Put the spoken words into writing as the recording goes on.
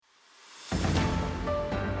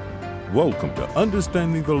Welcome to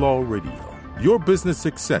Understanding the Law Radio, your business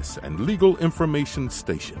success and legal information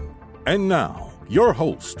station. And now, your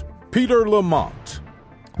host, Peter Lamont.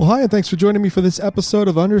 Well, hi, and thanks for joining me for this episode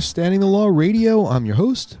of Understanding the Law Radio. I'm your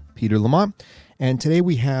host, Peter Lamont, and today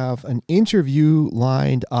we have an interview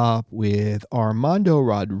lined up with Armando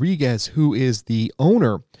Rodriguez, who is the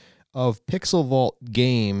owner of Pixel Vault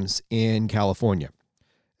Games in California.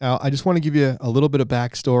 Now, I just want to give you a little bit of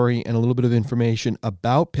backstory and a little bit of information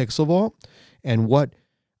about Pixel Vault and what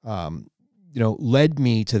led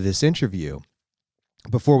me to this interview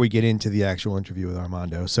before we get into the actual interview with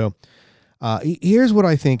Armando. So here's what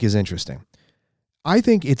I think is interesting. I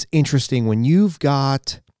think it's interesting when you've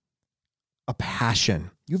got a passion.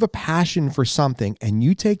 You have a passion for something, and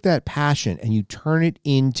you take that passion and you turn it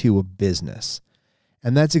into a business.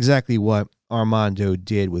 And that's exactly what Armando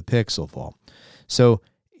did with Pixel Vault. So,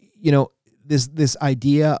 this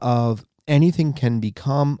idea of anything can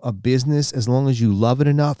become a business as long as you love it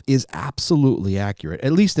enough is absolutely accurate,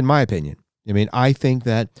 at least in my opinion. I mean, I think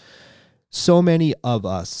that so many of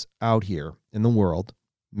us out here in the world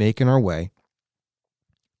making our way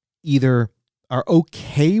either are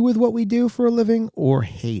okay with what we do for a living or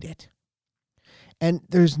hate it. And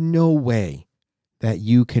there's no way that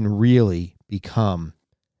you can really become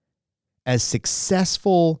as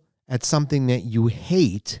successful at something that you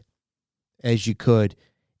hate as you could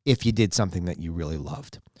if you did something that you really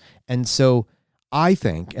loved. And so I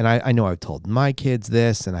think, and I know I've told my kids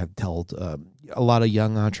this, and I've told a lot of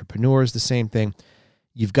young entrepreneurs the same thing,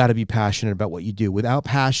 you've got to be passionate about what you do. Without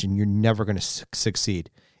passion, you're never going to succeed.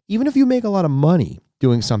 Even if you make a lot of money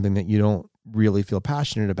doing something that you don't really feel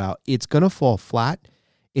passionate about, it's going to fall flat.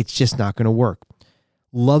 It's just not going to work.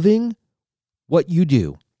 Loving what you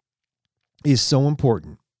do is so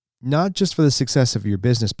important, not just for the success of your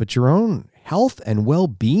business, but your own health and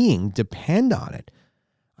well-being depend on it.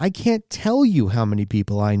 I can't tell you how many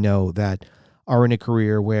people I know that are in a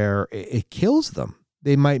career where it kills them.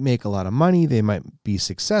 They might make a lot of money, they might be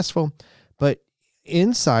successful, but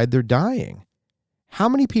inside they're dying. How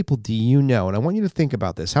many people do you know, and I want you to think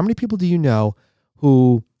about this, how many people do you know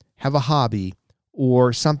who have a hobby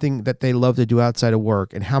or something that they love to do outside of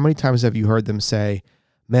work, and how many times have you heard them say,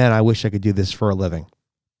 man, I wish I could do this for a living,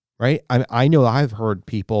 right? I know I've heard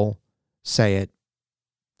people say it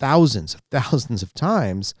thousands of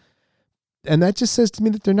times, and that just says to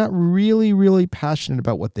me that they're not really, really passionate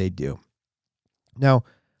about what they do. Now,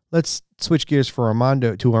 let's switch gears to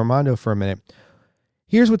Armando for a minute.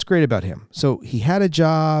 Here's what's great about him. So he had a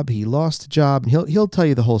job, he lost a job, and he'll tell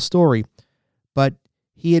you the whole story, but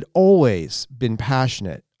he had always been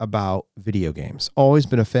passionate about video games, always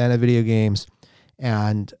been a fan of video games.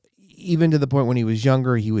 And even to the point when he was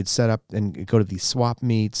younger, he would set up and go to these swap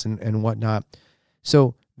meets and whatnot.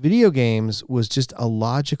 So video games was just a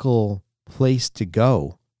logical place to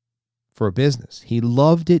go for a business. He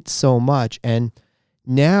loved it so much. And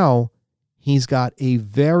now he's got a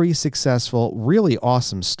very successful, really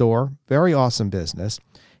awesome store, very awesome business.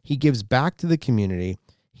 He gives back to the community.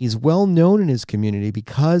 He's well known in his community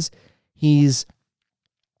because he's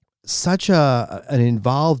such an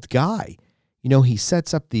involved guy. He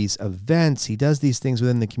sets up these events, he does these things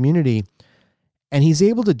within the community, and he's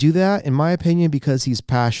able to do that, in my opinion, because he's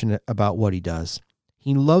passionate about what he does.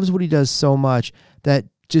 He loves what he does so much that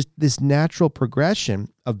just this natural progression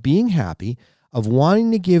of being happy, of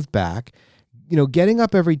wanting to give back, getting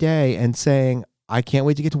up every day and saying, I can't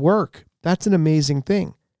wait to get to work. That's an amazing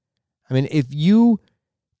thing. I mean, if you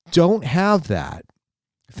don't have that,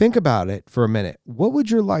 think about it for a minute. What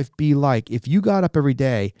would your life be like if you got up every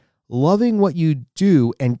day loving what you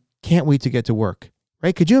do and can't wait to get to work,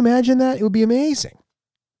 right? Could you imagine that? It would be amazing.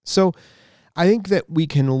 So I think that we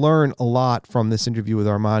can learn a lot from this interview with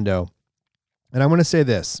Armando. And I want to say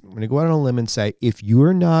this. I'm going to go out on a limb and say, if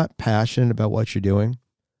you're not passionate about what you're doing,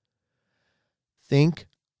 think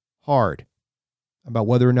hard about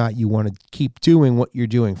whether or not you want to keep doing what you're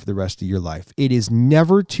doing for the rest of your life. It is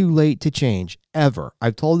never too late to change, ever.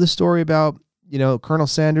 I've told this story about Colonel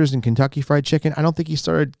Sanders and Kentucky Fried Chicken. I don't think he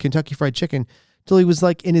started Kentucky Fried Chicken till he was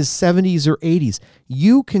like in his 70s or 80s.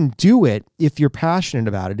 You can do it if you're passionate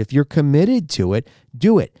about it. If you're committed to it,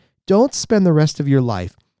 do it. Don't spend the rest of your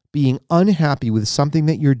life being unhappy with something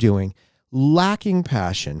that you're doing, lacking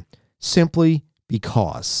passion, simply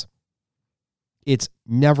because. It's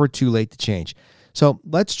never too late to change. So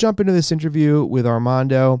let's jump into this interview with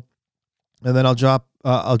Armando, and then I'll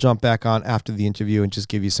jump back on after the interview and just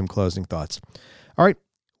give you some closing thoughts. All right.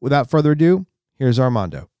 Without further ado, here's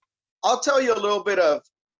Armando. I'll tell you a little bit of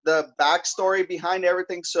the backstory behind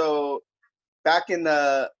everything. So back in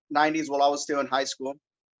the 90s, while I was still in high school,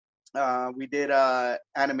 We did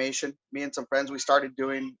animation. Me and some friends, we started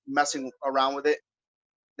messing around with it.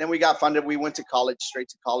 Then we got funded. We went to college, straight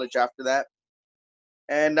to college after that.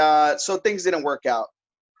 And so things didn't work out.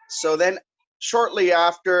 So then shortly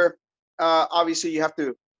after, obviously you have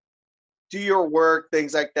to do your work,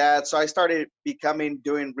 things like that. So I started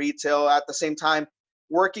doing retail at the same time,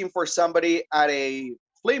 working for somebody at a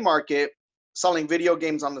flea market, selling video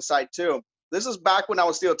games on the side too. This is back when I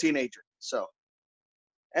was still a teenager. So,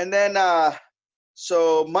 and then,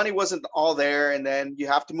 so money wasn't all there, and then you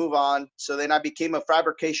have to move on. So then I became a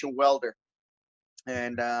fabrication welder.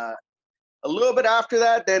 And a little bit after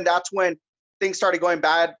that, then that's when things started going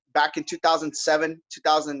bad back in 2007,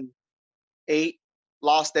 2008,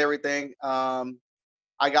 lost everything.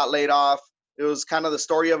 I got laid off. It was kind of the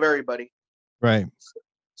story of everybody. Right.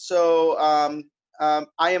 So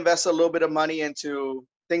I invested a little bit of money into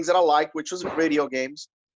things that I liked, which was video games.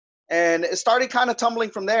 And it started kind of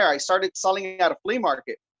tumbling from there. I started selling at a flea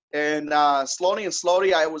market. And slowly and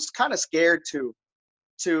slowly, I was kind of scared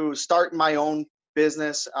to start my own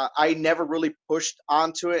business. I never really pushed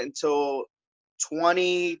onto it until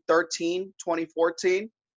 2013, 2014,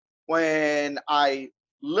 when I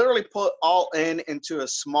literally put all into a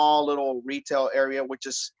small little retail area, which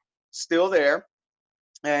is still there.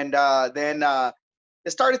 And then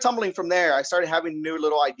it started tumbling from there. I started having new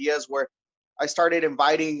little ideas where I started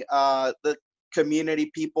inviting the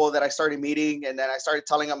community people that I started meeting, and then I started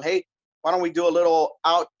telling them, hey, why don't we do a little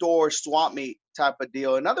outdoor swap meet type of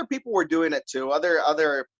deal? And other people were doing it too.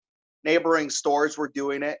 Other neighboring stores were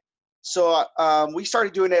doing it. So we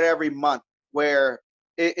started doing it every month, where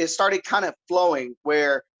it started kind of flowing,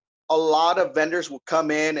 where a lot of vendors will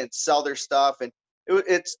come in and sell their stuff. And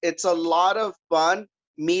it's a lot of fun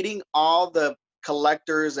meeting all the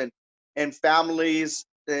collectors and families,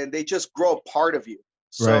 and they just grow a part of you.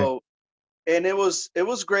 So, Right. and it was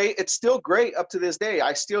great. It's still great up to this day.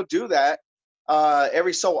 I still do that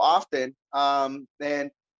every so often.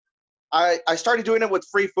 And I started doing it with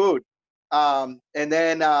free food. And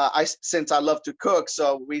then since I love to cook,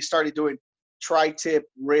 so we started doing tri-tip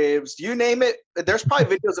ribs, you name it. There's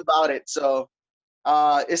probably videos about it. So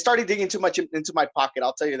it started digging too much into my pocket.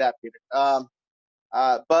 I'll tell you that, Peter.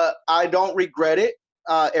 But I don't regret it.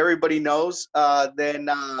 Everybody knows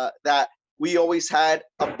that we always had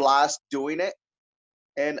a blast doing it.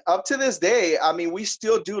 And up to this day, I mean, we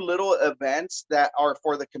still do little events that are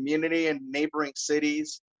for the community and neighboring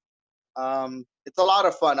cities. It's a lot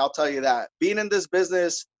of fun, I'll tell you that. Being in this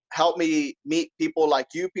business helped me meet people like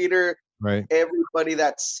you, Peter, Right. everybody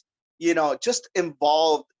that's, just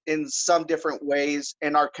involved in some different ways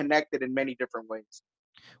and are connected in many different ways.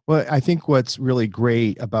 Well, I think what's really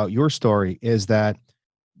great about your story is that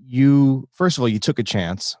you, first of all, you took a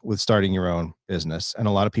chance with starting your own business, and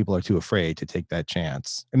a lot of people are too afraid to take that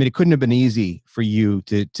chance. I mean, it couldn't have been easy for you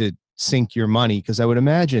to sink your money, because I would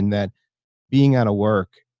imagine that being out of work,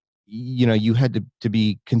 you had to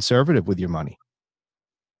be conservative with your money,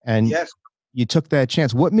 and Yes. you took that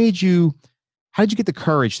chance. What made you? How did you get the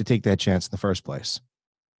courage to take that chance in the first place?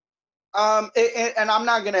 And I'm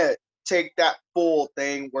not gonna take that full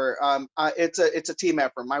thing where it's a team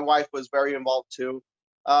effort. My wife was very involved too,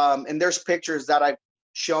 and there's pictures that I've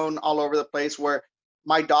shown all over the place where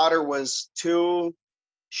my daughter was two.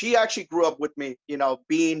 She actually grew up with me,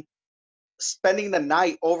 being spending the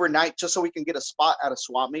night overnight just so we can get a spot at a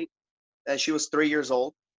swap meet. And she was 3 years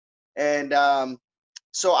old, and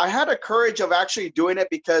so I had a courage of actually doing it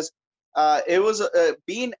because it was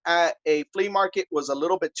being at a flea market was a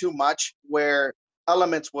little bit too much, where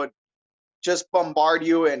elements would just bombard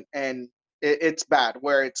you, and it's bad,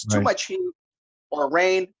 where it's too Right. much heat or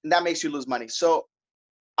rain, and that makes you lose money. So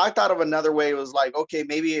I thought of another way. It was like, okay,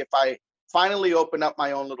 maybe if I finally open up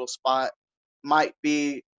my own little spot, might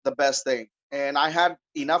be the best thing. And I had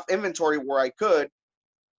enough inventory where I could,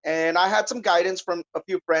 and I had some guidance from a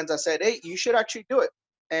few friends. I said, hey, you should actually do it.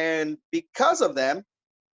 And because of them,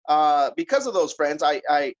 because of those friends,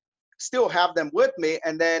 I still have them with me.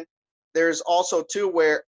 And then there's also too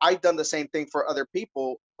where I've done the same thing for other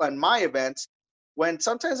people on my events, when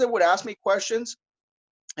sometimes they would ask me questions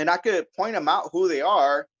and I could point them out who they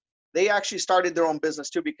are. They actually started their own business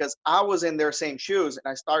too, because I was in their same shoes, and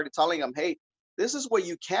I started telling them, hey, this is what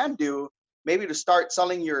you can do, maybe to start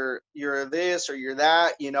selling your this or your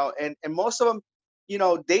that, and most of them,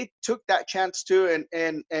 they took that chance too,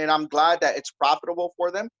 and I'm glad that it's profitable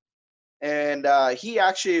for them. And he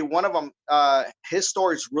actually, one of them, his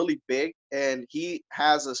store is really big, and he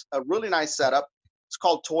has a really nice setup. It's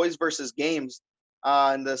called Toys versus Games,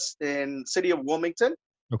 in city of Wilmington,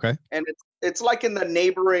 Okay. and it's like in the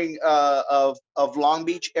neighboring of Long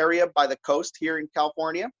Beach area by the coast here in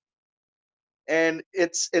California. And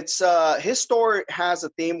his store has a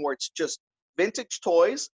theme where it's just vintage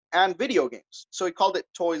toys and video games. So he called it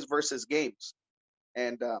Toys versus Games.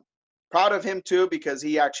 And proud of him too, because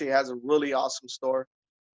he actually has a really awesome store.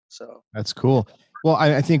 So That's cool. Well,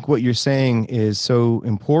 I think what you're saying is so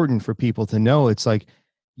important for people to know. It's like,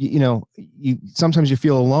 you sometimes you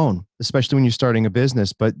feel alone, especially when you're starting a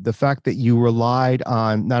business. But the fact that you relied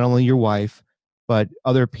on not only your wife, but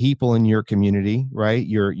other people in your community, right?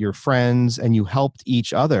 Your friends, and you helped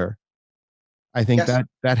each other. I think yes,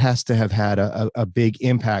 that has to have had a big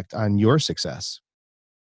impact on your success.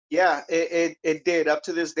 yeah, it did up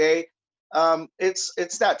to this day.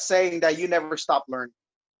 It's that saying that you never stop learning.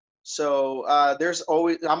 So I'm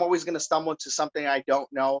always going to stumble into something I don't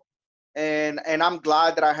know, and I'm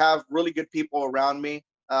glad that I have really good people around me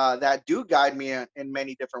that do guide me in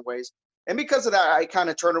many different ways. And because of that, I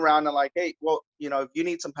kind of turn around and like, hey, well, if you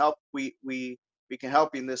need some help, we can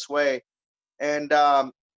help you in this way. And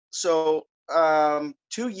so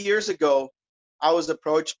 2 years ago, I was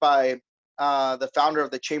approached by the founder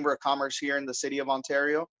of the Chamber of Commerce here in the city of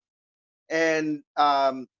Ontario, and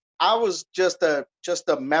I was just a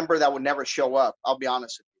member that would never show up. I'll be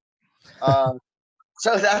honest with you.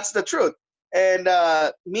 So that's the truth. And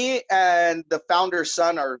me and the founder's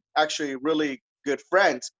son are actually really good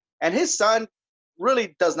friends. And his son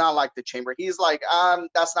really does not like the chamber. He's like,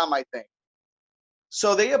 that's not my thing.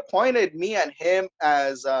 So they appointed me and him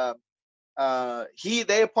as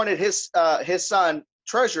they appointed his son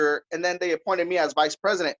treasurer, and then they appointed me as vice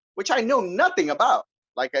president, which I know nothing about.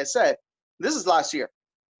 Like I said, this is last year.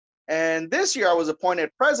 And this year I was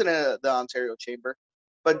appointed president of the Ontario Chamber.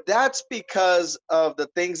 But that's because of the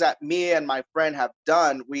things that me and my friend have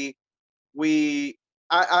done. And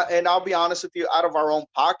I'll be honest with you, out of our own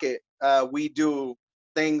pocket, we do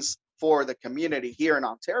things for the community here in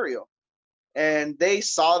Ontario. And they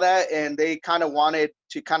saw that, and they kind of wanted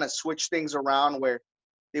to kind of switch things around where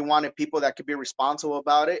they wanted people that could be responsible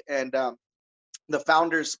about it. And the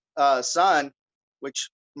founder's son, which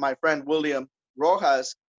my friend William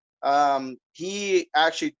Rojas, he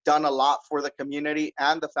actually done a lot for the community,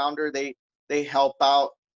 and the founder, they help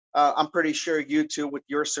out. I'm pretty sure you too with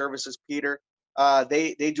your services, Peter.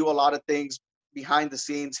 They do a lot of things behind the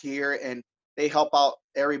scenes here, and they help out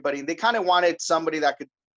everybody. And they kind of wanted somebody that could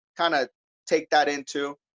kind of take that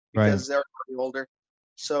into, Right. because they're pretty older.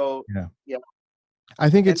 So yeah. I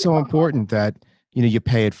think And it's so important that you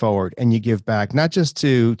pay it forward and you give back, not just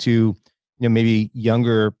to maybe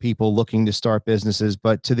younger people looking to start businesses,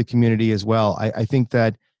 but to the community as well. I think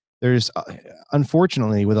that there's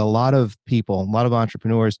unfortunately, with a lot of people, a lot of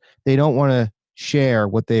entrepreneurs, they don't want to share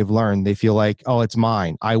what they've learned. They feel like, oh, it's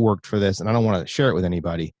mine. I worked for this, and I don't want to share it with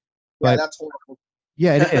anybody. yeah, But that's horrible.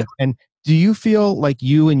 yeah, it is. And do you feel like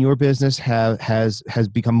you and your business has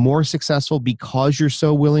become more successful because you're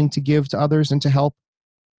so willing to give to others and to help?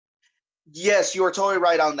 Yes, you are totally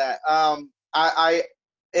right on that.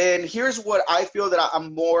 And here's what I feel that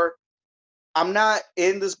I'm not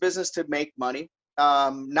in this business to make money.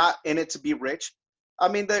 Not in it to be rich. I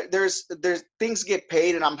mean, there's things get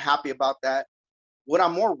paid, and I'm happy about that. What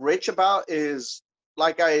I'm more rich about is,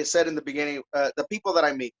 like I said in the beginning, the people that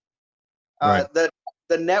I meet, Right.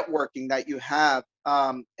 the networking that you have,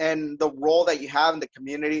 and the role that you have in the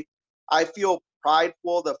community. I feel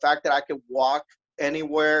prideful the fact that I can walk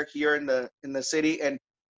anywhere here in the city, and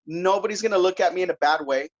nobody's gonna look at me in a bad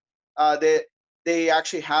way. They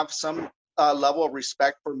actually have some level of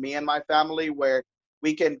respect for me and my family, where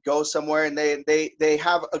we can go somewhere and they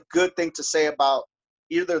have a good thing to say about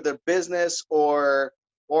either their business or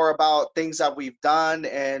about things that we've done.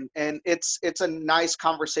 And it's a nice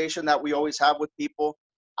conversation that we always have with people.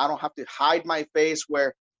 I don't have to hide my face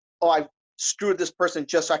where, oh, I've screwed this person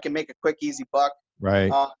just so I can make a quick easy buck. Right.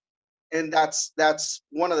 uh, and that's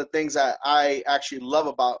one of the things that I actually love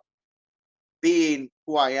about being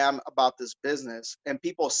who I am about this business. And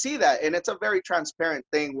people see that, and it's a very transparent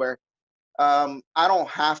thing where I don't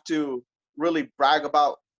have to really brag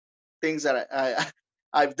about things that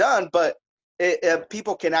I've done, but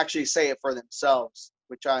people can actually say it for themselves,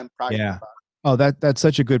 which I'm prideful Yeah. about. Oh, that's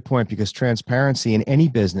such a good point, because transparency in any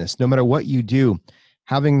business, no matter what you do,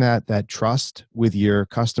 having that trust with your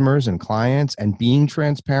customers and clients and being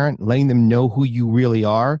transparent, letting them know who you really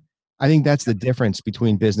are, I think that's the difference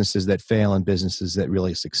between businesses that fail and businesses that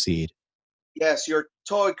really succeed. Yes, you're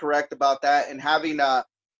totally correct about that. And having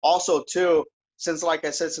also too, since like I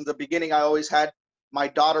said, since the beginning, I always had my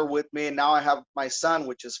daughter with me, and now I have my son,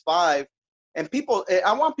 which is 5. And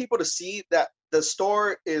I want people to see that the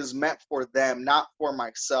store is meant for them, not for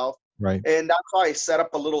myself. Right. And that's why I set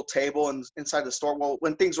up a little table inside the store. Well,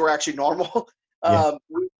 when things were actually normal,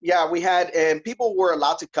 Yeah. We had, and people were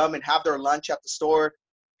allowed to come and have their lunch at the store,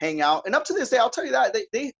 hang out. And up to this day, I'll tell you that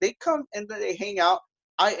they come and they hang out.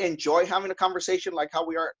 I enjoy having a conversation like how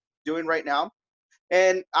we are doing right now.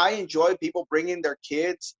 And I enjoy people bringing their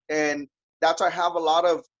kids. And that's why I have a lot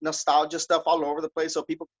of nostalgia stuff all over the place so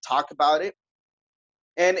people can talk about it.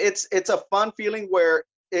 And it's a fun feeling where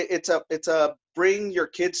it's a bring your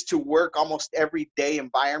kids to work almost every day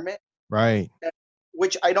environment, Right.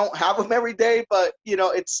 which I don't have them every day, but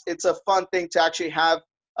it's a fun thing to actually have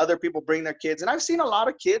other people bring their kids. And I've seen a lot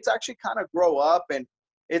of kids actually kind of grow up, and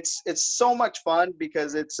it's so much fun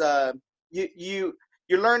because it's you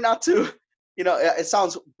learn not to, it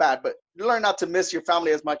sounds bad, but you learn not to miss your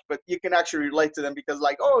family as much, but you can actually relate to them because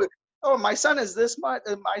like, oh, my son is this much,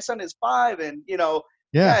 and my son is 5, and Yeah.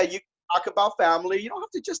 yeah, you talk about family. You don't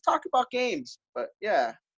have to just talk about games, but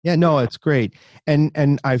yeah. Yeah, no, it's great.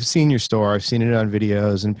 And I've seen your store. I've seen it on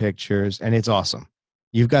videos and pictures, and it's awesome.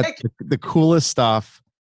 You've got Thank you. the coolest stuff.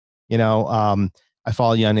 I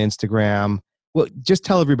follow you on Instagram. Well, just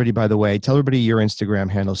tell everybody, by the way, tell everybody your Instagram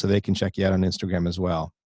handle so they can check you out on Instagram as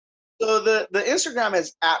well. So the Instagram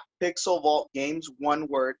is at Pixel Vault Games, one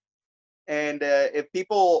word. And if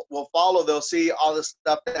people will follow, they'll see all the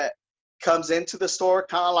stuff that comes into the store,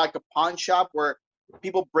 kind of like a pawn shop where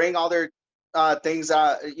people bring all their things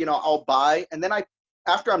I'll buy, and then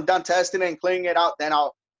after I'm done testing it and cleaning it out, then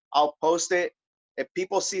I'll post it. If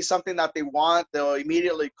people see something that they want, they'll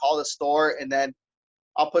immediately call the store, and then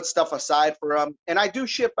I'll put stuff aside for them. And I do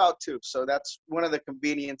ship out too, so that's one of the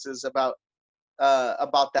conveniences about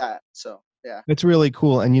that. So yeah. It's really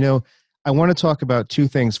cool. And, I want to talk about two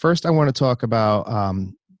things. First, I want to talk about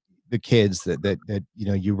the kids that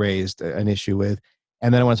you raised an issue with.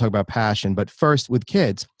 And then I want to talk about passion. But first, with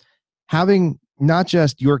kids, having not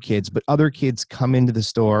just your kids, but other kids come into the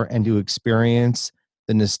store and to experience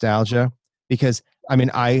the nostalgia. Because, I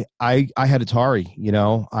mean, I had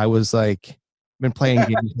Atari, I was like, been playing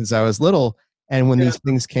games since I was little. And when these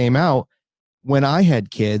things came out, when I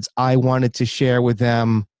had kids, I wanted to share with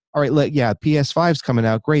them, all right, PS5's coming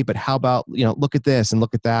out, great, but how about, look at this and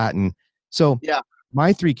look at that. And so Yeah.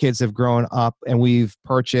 my 3 kids have grown up and we've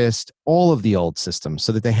purchased all of the old systems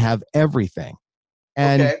so that they have everything.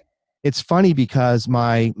 And Okay. it's funny because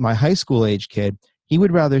my high school age kid, he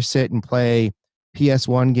would rather sit and play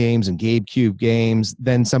PS1 games and GameCube games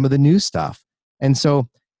than some of the new stuff. And so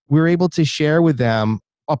we're able to share with them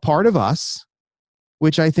a part of us,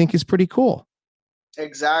 which I think is pretty cool.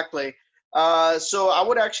 Exactly. So I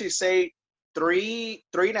would actually say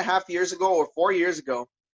 3.5 years ago or 4 years ago,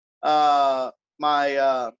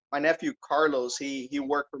 my nephew Carlos, he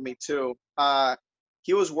worked for me too.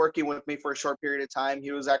 He was working with me for a short period of time.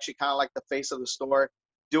 He was actually kind of like the face of the store,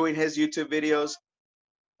 doing his YouTube videos.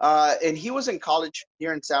 And he was in college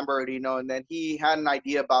here in San Bernardino, and then he had an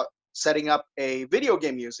idea about setting up a video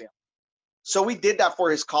game museum. So we did that for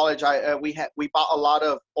his college. We bought a lot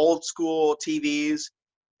of old school TVs,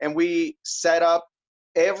 and we set up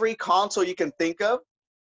every console you can think of.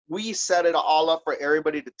 We set it all up for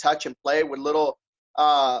everybody to touch and play with little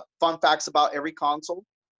fun facts about every console.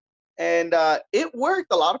 And it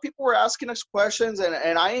worked. A lot of people were asking us questions,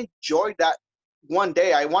 and I enjoyed that one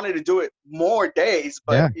day. I wanted to do it more days,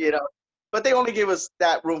 but but they only gave us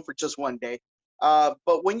that room for just one day.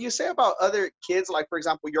 But when you say about other kids, like for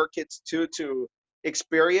example, your kids too, to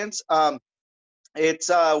experience, it's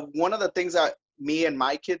one of the things that me and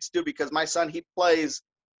my kids do, because my son, he plays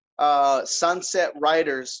Sunset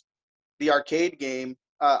Riders, the arcade game.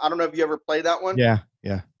 I don't know if you ever played that one. Yeah.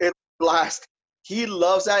 It's a blast. He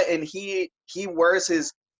loves that, and he wears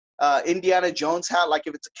his Indiana Jones hat, like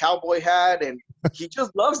if it's a cowboy hat, and he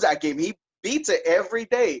just loves that game. He beats it every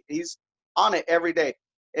day. He's on it every day.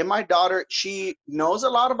 And my daughter, she knows a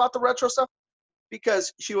lot about the retro stuff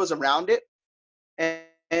because she was around it.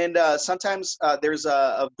 And sometimes there's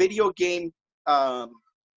a video game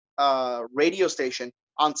radio station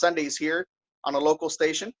on Sundays here on a local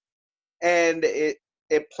station, and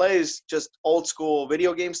it plays just old school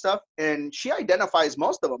video game stuff, and she identifies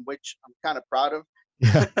most of them, which I'm kind of proud of.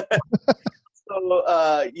 Yeah. So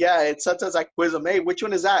it's sometimes I quiz them, hey, which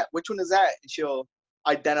one is that? Which one is that? And she'll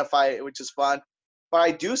identify it, which is fun. But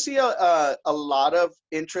I do see a lot of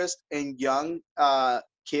interest in young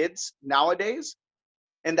kids nowadays.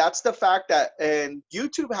 And that's the fact that, and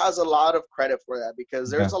YouTube has a lot of credit for that,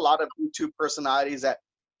 because there's a lot of YouTube personalities that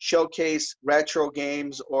showcase retro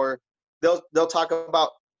games, or they'll talk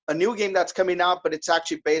about a new game that's coming out, but it's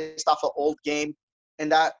actually based off an old game.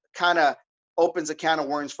 And that kind of opens a can of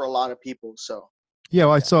worms for a lot of people. So Yeah,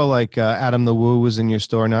 well, I saw like Adam the Woo was in your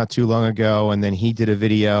store not too long ago, and then he did a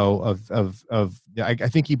video of I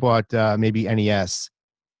think he bought maybe NES,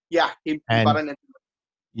 Yeah, he bought and an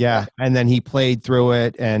yeah, yeah. and then he played through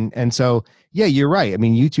it, and so yeah, you're right. I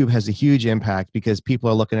mean, YouTube has a huge impact because people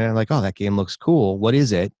are looking at it like, oh, that game looks cool. What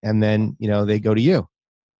is it? And then they go to you.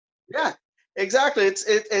 Yeah, exactly.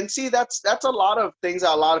 And see, that's a lot of things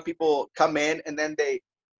that a lot of people come in and then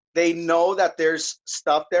they know that there's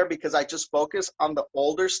stuff there because I just focus on the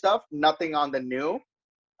older stuff, nothing on the new.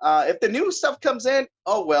 If the new stuff comes in,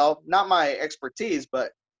 oh well, not my expertise,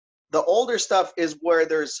 but the older stuff is where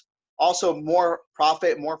there's also more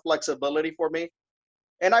profit, more flexibility for me.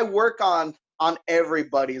 And I work on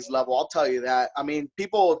everybody's level. I'll tell you that. I mean,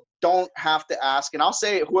 people don't have to ask, and I'll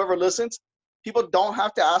say whoever listens, people don't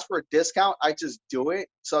have to ask for a discount. I just do it.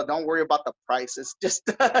 So don't worry about the price. It's just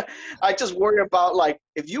I just worry about like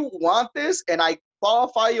if you want this and I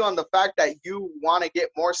qualify you on the fact that you want to get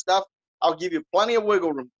more stuff, I'll give you plenty of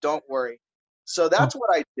wiggle room. Don't worry. So Oh, that's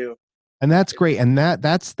what I do. and that's great. And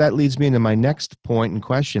that leads me into my next point and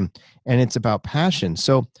question, and it's about passion.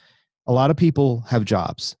 So a lot of people have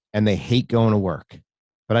jobs and they hate going to work,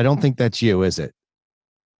 but I don't think that's you, is it?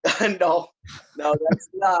 No, no, that's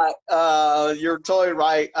not. You're totally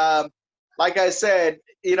right. Like I said,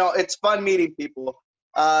 it's fun meeting people.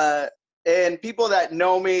 And people that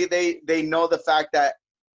know me, they know the fact that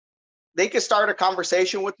they can start a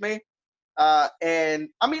conversation with me. And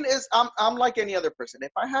I mean, I'm like any other person.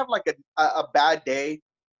 If I have like a bad day,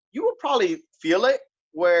 you will probably feel it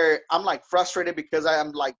where I'm like frustrated because I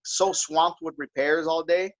am like so swamped with repairs all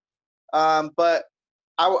day. But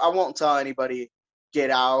I won't tell anybody get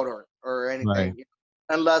out or Right. anything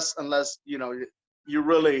unless you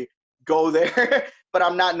really go there. But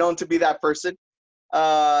I'm not known to be that person.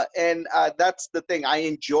 And that's the thing. I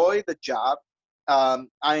enjoy the job.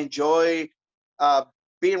 I enjoy uh,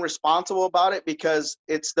 being responsible about it because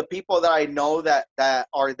it's the people that I know that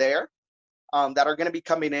are there that are going to be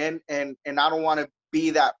coming in, and I don't want to be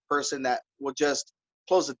that person that will just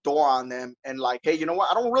close the door on them and like, hey, you know what?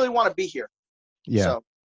 I don't really want to be here. Yeah. So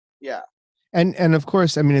yeah. And of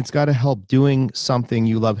course, I mean, it's got to help doing something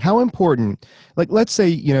you love. How important, like, let's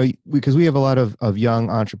say, because we have a lot of young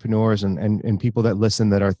entrepreneurs and people that listen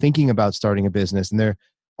that are thinking about starting a business and they're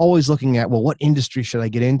always looking at, well, what industry should I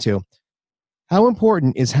get into? How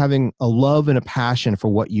important is having a love and a passion for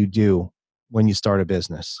what you do when you start a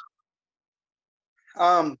business?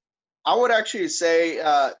 Um, I would actually say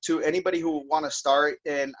to anybody who want to start,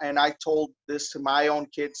 and I told this to my own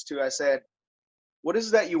kids too. I said, "What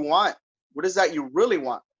is that you want? What is that you really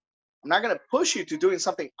want? I'm not going to push you to doing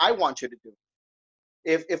something I want you to do.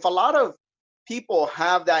 If a lot of people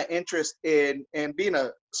have that interest in being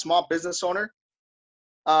a small business owner,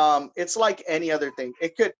 it's like any other thing.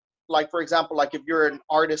 It could, like for example, like if you're an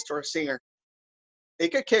artist or a singer, it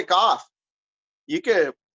could kick off. You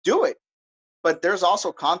could do it, but there's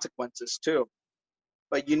also consequences too.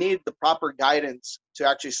 But you need the proper guidance to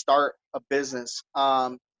actually start a business.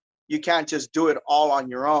 You can't just do it all on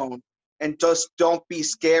your own, and just don't be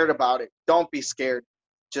scared about it. Don't be scared.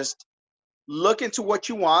 Just look into what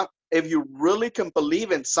you want. If you really can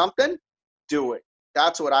believe in something, do it.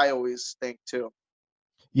 That's what I always think too.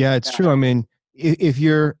 Yeah, it's Yeah. true. I mean, if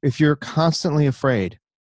you're constantly afraid,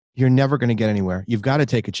 you're never going to get anywhere. You've got to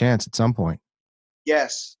take a chance at some point.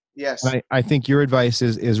 Yes. Yes. And I think your advice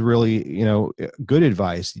is really, good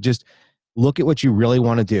advice. You just look at what you really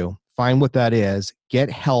want to do, find what that is, get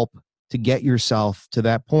help to get yourself to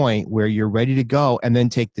that point where you're ready to go, and then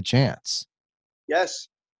take the chance. Yes.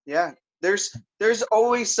 Yeah. There's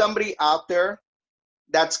always somebody out there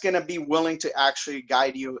that's going to be willing to actually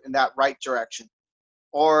guide you in that right direction,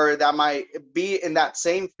 or that might be in that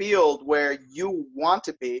same field where you want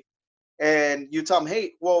to be. And you tell them,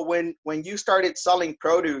 hey, well, when you started selling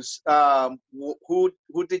produce, who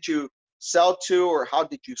did you sell to, or how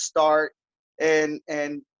did you start? And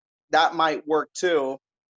that might work too,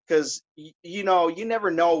 because you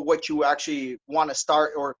never know what you actually want to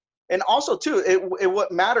start. Or and also too, it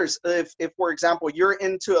what matters if for example you're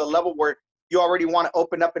into a level where you already want to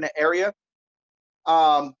open up in an area.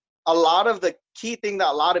 um a lot of the key thing that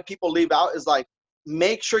a lot of people leave out is like,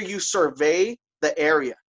 make sure you survey the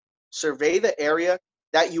area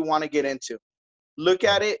that you want to get into. Look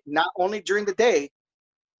at it not only during the day,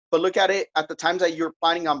 but look at it at the times that you're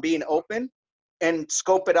planning on being open, and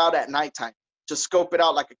scope it out at nighttime. Just scope it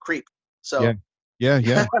out like a creep. Yeah. So Yeah.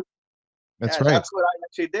 Yeah. That's yeah, right. that's what I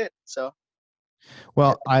actually did. So yeah.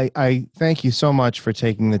 Well, I thank you so much for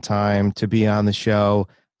taking the time to be on the show.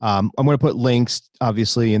 I'm going to put links,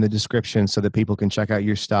 obviously, in the description so that people can check out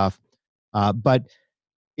your stuff. But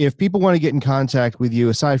if people want to get in contact with you,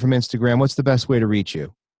 aside from Instagram, what's the best way to reach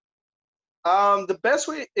you? The best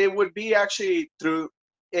way, it would be actually through,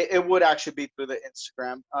 it would actually be through the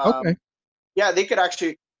Instagram. Okay. Yeah,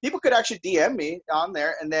 people could actually DM me on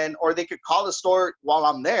there, and then, or they could call the store while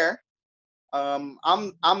I'm there.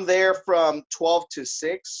 I'm there from 12 to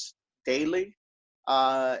 6 daily.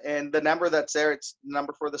 And the number that's there, it's the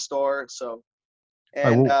number for the store. So,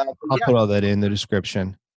 and I'll put all that in the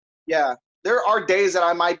description. Yeah, there are days that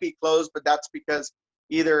I might be closed, but that's because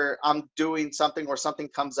either I'm doing something or something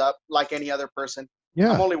comes up like any other person.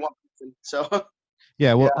 Yeah. I'm only one person. So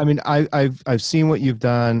yeah, well, I mean, I've seen what you've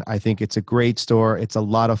done. I think it's a great store. It's a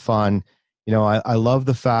lot of fun. You know, I love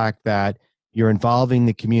the fact that you're involving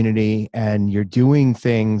the community and you're doing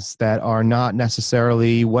things that are not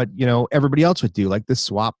necessarily what, you know, everybody else would do, like the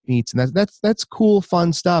swap meets. And that's cool,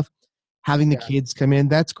 fun stuff. Having the kids come in,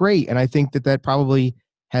 that's great. And I think that probably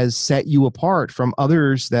has set you apart from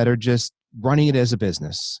others that are just running it as a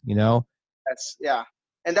business, you know?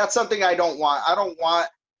 And that's something I don't want. I don't want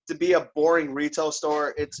to be a boring retail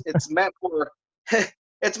store. It's meant for,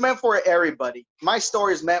 it's meant for everybody. My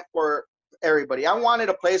store is meant for everybody. I wanted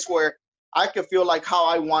a place where I could feel like how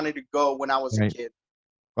I wanted to go when I was a kid.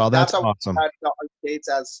 Well, that's awesome. I felt arcades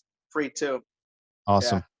as free too.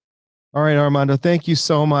 Awesome. Yeah. All right, Armando, thank you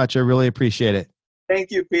so much. I really appreciate it.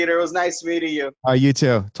 Thank you, Peter. It was nice meeting you. You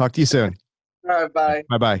too. Talk to you soon. All right, bye.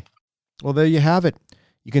 Bye-bye. Well, there you have it.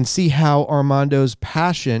 You can see how Armando's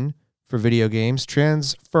passion for video games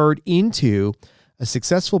transferred into a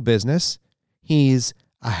successful business. He's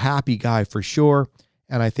a happy guy for sure,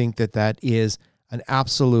 and I think that is an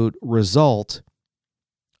absolute result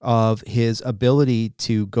of his ability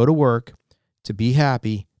to go to work, to be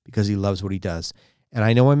happy because he loves what he does. And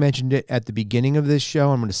I know I mentioned it at the beginning of this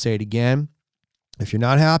show. I'm going to say it again. If you're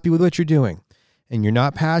not happy with what you're doing and you're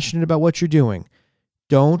not passionate about what you're doing,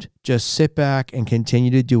 don't just sit back and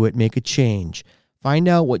continue to do it. Make a change. Find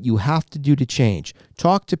out what you have to do to change.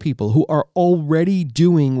 Talk to people who are already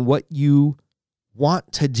doing what you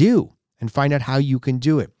want to do and find out how you can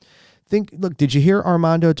do it. Look, did you hear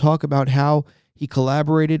Armando talk about how he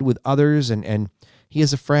collaborated with others and he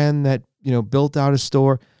has a friend that, you know, built out a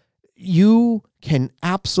store? You can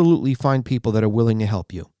absolutely find people that are willing to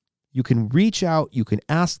help you. You can reach out, you can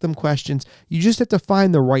ask them questions. You just have to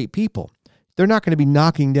find the right people. They're not going to be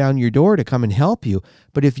knocking down your door to come and help you.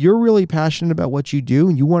 But if you're really passionate about what you do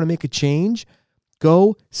and you want to make a change,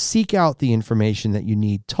 go seek out the information that you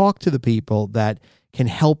need. Talk to the people that can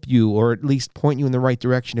help you or at least point you in the right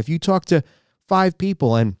direction. If you talk to 5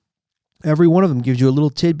 people and every one of them gives you a little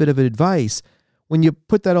tidbit of advice, when you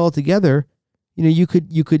put that all together, you know, you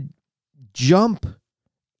could jump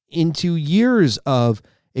into years of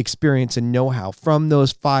experience and know-how from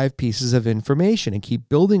those 5 pieces of information and keep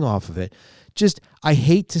building off of it. I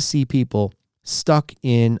hate to see people stuck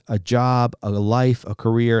in a job, a life, a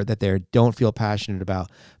career that they don't feel passionate about,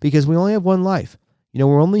 because we only have one life. You know,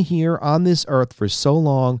 we're only here on this earth for so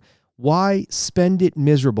long. Why spend it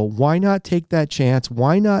miserable? Why not take that chance?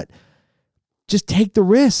 Why not just take the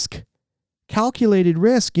risk? Calculated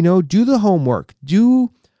risk, you know, do the homework.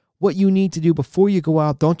 Do what you need to do before you go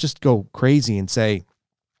out. Don't just go crazy and say,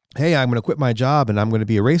 hey, I'm going to quit my job and I'm going to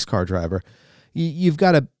be a race car driver. You've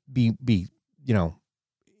got to be, you know,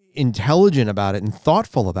 intelligent about it and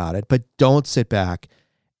thoughtful about it, but don't sit back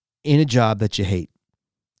in a job that you hate.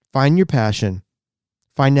 Find your passion.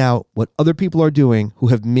 Find out what other people are doing who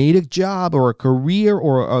have made a job or a career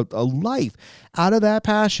or a life out of that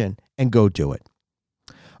passion and go do it.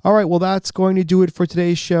 All right, well, that's going to do it for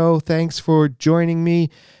today's show. Thanks for joining me.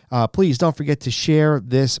 Please don't forget to share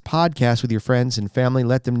this podcast with your friends and family.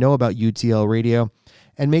 Let them know about UTL Radio.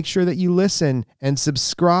 And make sure that you listen and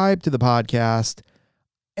subscribe to the podcast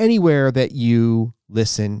anywhere that you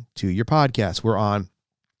listen to your podcast. We're on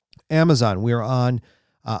Amazon. We're on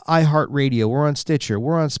iHeartRadio. We're on Stitcher.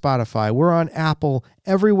 We're on Spotify. We're on Apple.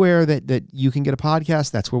 Everywhere that you can get a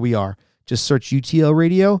podcast, that's where we are. Just search UTL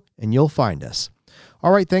Radio and you'll find us.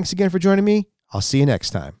 All right, thanks again for joining me. I'll see you next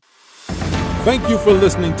time. Thank you for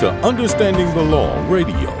listening to Understanding the Law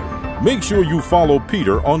Radio. Make sure you follow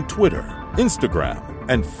Peter on Twitter, Instagram,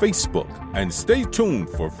 and Facebook, and stay tuned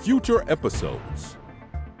for future episodes.